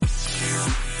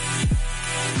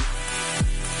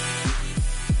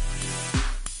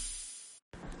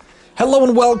Hello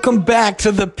and welcome back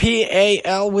to the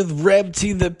PAL with Reb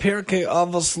T, the Pirkei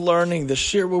Avos learning, the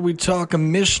shir where we talk a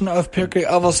Mishnah of Pirkei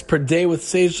Avos per day with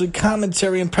sagely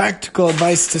commentary and practical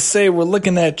advice to say. We're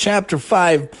looking at chapter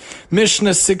 5,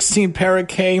 Mishnah 16,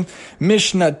 Pirkei,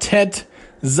 Mishnah Tet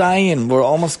Zayin. We're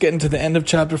almost getting to the end of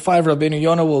chapter 5. Rabbeinu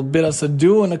Yonah will bid us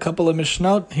adieu in a couple of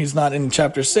Mishnot. He's not in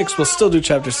chapter 6. We'll still do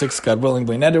chapter 6, God willing,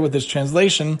 Bli Neder, with his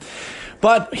translation.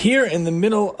 But here in the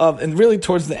middle of, and really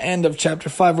towards the end of chapter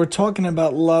 5, we're talking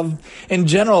about love. In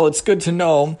general, it's good to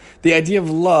know the idea of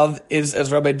love is,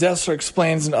 as Rabbi Dessler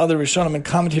explains and other Rishonim and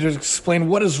commentators explain,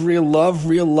 what is real love?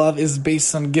 Real love is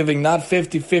based on giving, not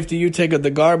 50-50, you take out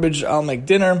the garbage, I'll make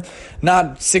dinner,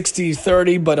 not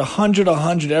 60-30, but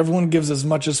 100-100. Everyone gives as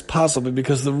much as possible,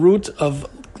 because the root of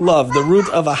love, the root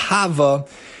of ahava,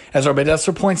 as Rabbi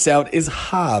Dessler points out, is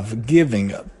hav,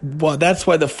 giving. Well, that's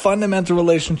why the fundamental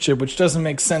relationship, which doesn't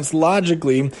make sense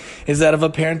logically, is that of a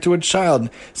parent to a child.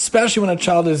 Especially when a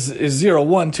child is 0,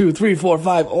 1, 2, 3, 4,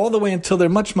 5, all the way until they're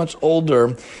much, much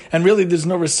older. And really there's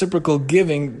no reciprocal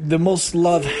giving. The most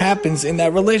love happens in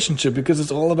that relationship because it's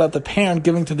all about the parent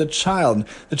giving to the child.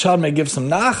 The child may give some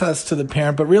nachas to the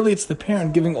parent, but really it's the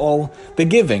parent giving all the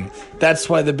giving. That's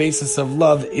why the basis of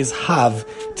love is hav,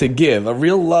 to give. A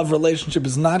real love relationship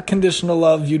is not conditional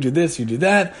love. You do this, you do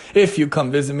that. If you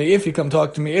come visit me, if you come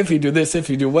talk to me, if you do this, if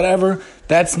you do whatever.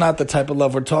 That's not the type of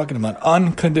love we're talking about.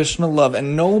 Unconditional love.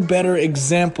 And no better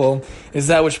example is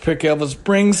that which Pirkei Avos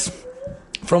brings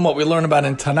from what we learn about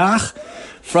in Tanakh,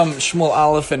 from Shmuel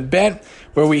Aleph and Bet,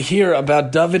 where we hear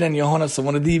about David and Yohanan,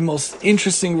 one of the most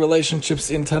interesting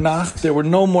relationships in Tanakh. There were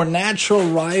no more natural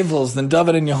rivals than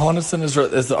David and Yohanan, as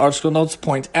the article notes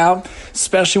point out,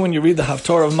 especially when you read the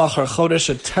Haftorah of Machar Chodesh,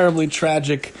 a terribly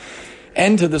tragic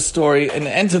end to the story, an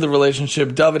end to the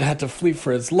relationship. David had to flee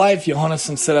for his life. Yohanan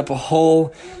set up a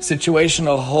whole situation,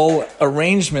 a whole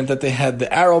arrangement that they had the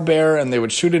arrow bearer and they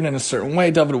would shoot it in a certain way.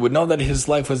 David would know that his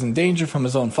life was in danger from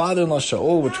his own father-in-law,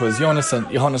 Shaul, which was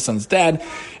Yohanan's dad.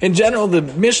 In general, the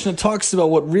Mishnah talks about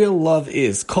what real love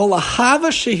is. Kol ahava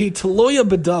shehi taloya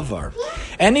b'davar.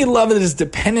 Any love that is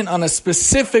dependent on a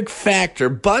specific factor,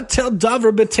 batel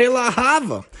davar betel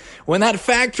ahava. When that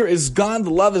factor is gone,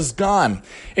 the love is gone.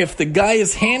 If the guy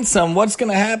is handsome, what's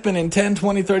going to happen in 10,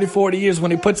 20, 30, 40 years when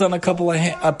he puts on a couple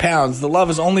of pounds? The love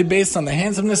is only based on the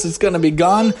handsomeness. It's going to be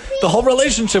gone. The whole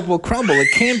relationship will crumble.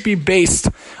 It can't be based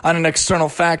on an external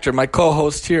factor. My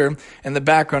co-host here in the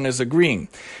background is agreeing.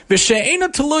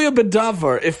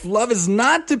 If love is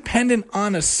not dependent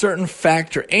on a certain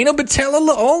factor,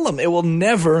 it will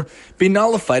never be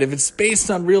nullified. If it's based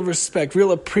on real respect,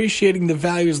 real appreciating the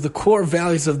values, the core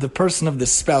values of the person, of the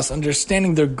spouse,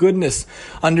 understanding their goodness,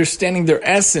 understanding their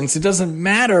essence. It doesn't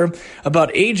matter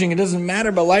about aging. It doesn't matter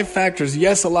about life factors.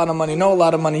 Yes, a lot of money, no a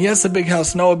lot of money. Yes, a big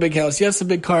house, no a big house. Yes, a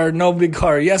big car, no big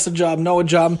car. Yes, a job, no a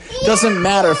job. Doesn't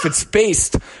matter if it's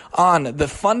based on the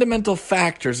fundamental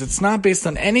factors. It's not based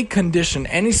on any condition,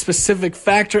 any specific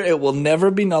factor. It will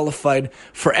never be nullified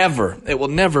forever. It will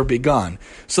never be gone.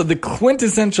 So the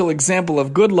quintessential example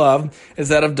of good love is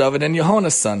that of David and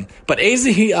Yohanan. But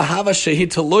ezehi ahava shehi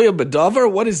taloya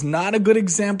b'davar, what is not a good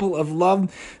example of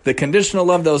love? The conditional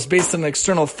love that was based on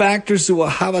external factors. Zu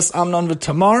ahavas Amnon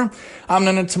v'Tamar.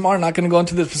 Amnon and Tamar, not going to go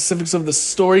into the specifics of the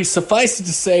story. Suffice it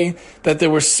to say that there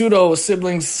were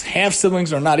pseudo-siblings,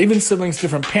 half-siblings, or not even siblings,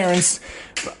 different parents,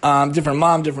 different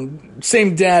mom,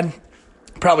 same dad,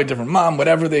 probably different mom,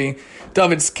 whatever.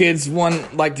 David's kids, one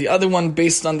like the other one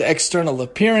based on the external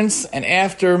appearance, and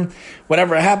after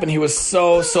whatever happened, he was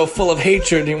so full of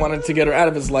hatred, he wanted to get her out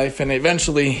of his life, and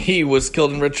eventually he was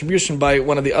killed in retribution by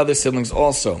one of the other siblings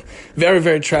also. Very,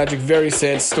 very tragic, very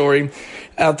sad story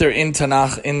out there in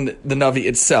Tanakh, in the Navi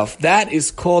itself. That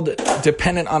is called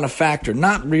dependent on a factor,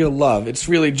 not real love. It's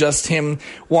really just him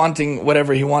wanting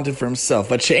whatever he wanted for himself.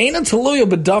 But she'ena taluya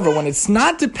b'davar, when it's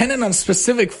not dependent on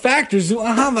specific factors, zu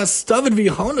ahavas David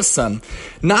v'Yohanan,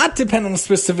 not dependent on a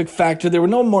specific factor. There were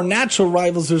no more natural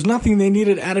rivals. There was nothing they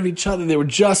needed out of each other. They were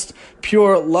just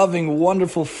pure, loving,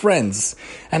 wonderful friends.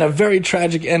 And a very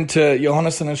tragic end to Yohanan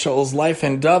and Shaul's life.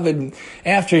 And David,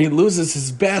 after he loses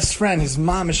his best friend, his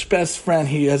momish best friend,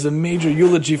 he has a major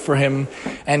eulogy for him,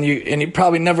 and he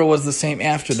probably never was the same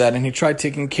after that. And he tried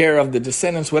taking care of the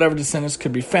descendants, whatever descendants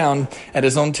could be found, at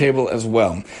his own table as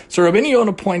well. So Rabbeinu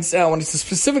Yonah points out, when it's a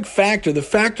specific factor, the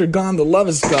factor gone, the love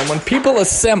is gone. When people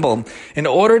assemble in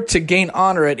order to gain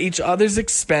honor at each other's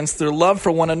expense, their love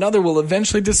for one another will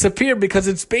eventually disappear because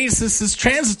its basis is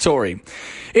transitory.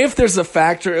 If there's a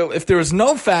factor, if there is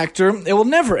no factor, it will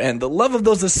never end. The love of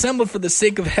those assembled for the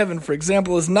sake of heaven, for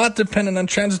example, is not dependent on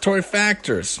transitory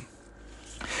factors.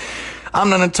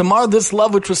 Amnon and Tamar, this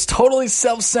love which was totally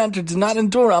self-centered, did not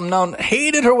endure. Amnon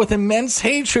hated her with immense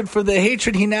hatred, for the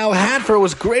hatred he now had for her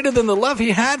was greater than the love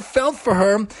he had felt for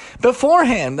her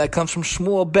beforehand. That comes from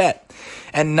Shmuel Bet.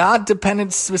 And not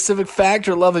dependent specific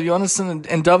factor love of Yonasan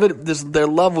and David, their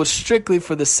love was strictly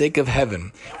for the sake of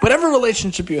heaven. Whatever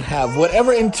relationship you have,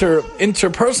 whatever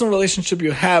interpersonal relationship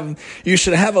you have, you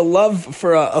should have a love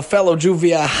for a fellow Jew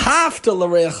via hafta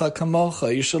l'reacha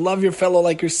kamocha. You should love your fellow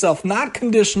like yourself. Not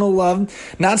conditional love,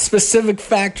 not specific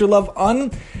factor love,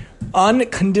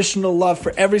 unconditional love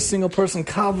for every single person.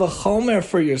 Kal v'chomer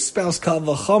for your spouse, kal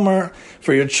v'chomer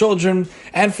for your children,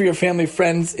 and for your family,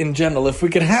 friends in general. If we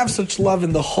could have such love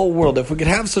in the whole world, if we could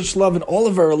have such love in all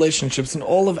of our relationships, in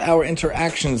all of our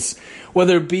interactions,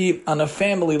 whether it be on a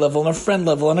family level, on a friend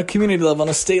level, on a community level, on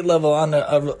a state level, on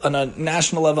a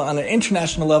national level, on an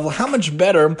international level, how much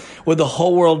better would the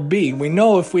whole world be? We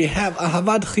know if we have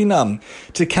ahavat chinam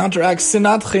to counteract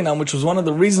sinat chinam, which was one of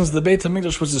the reasons the Beit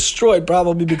HaMikdash was destroyed,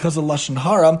 probably because of Lashon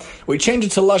Hara, we change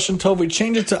it to Lashon Tov, we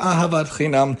change it to ahavat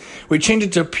chinam, we change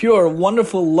it to pure,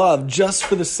 wonderful love just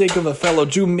for the sake of a fellow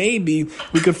Jew. Maybe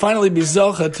we could finally be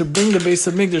zocha to bring the Beit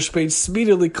HaMikdash may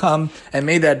speedily come, and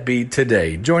may that be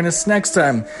today. Join us next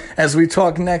time as we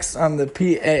talk next on the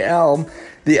PAL,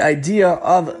 the idea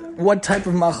of what type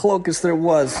of machlokus there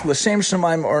was, l'shem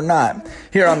shemaim or not,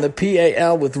 here on the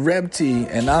PAL with Reb T,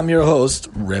 and I'm your host,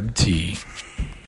 Reb T.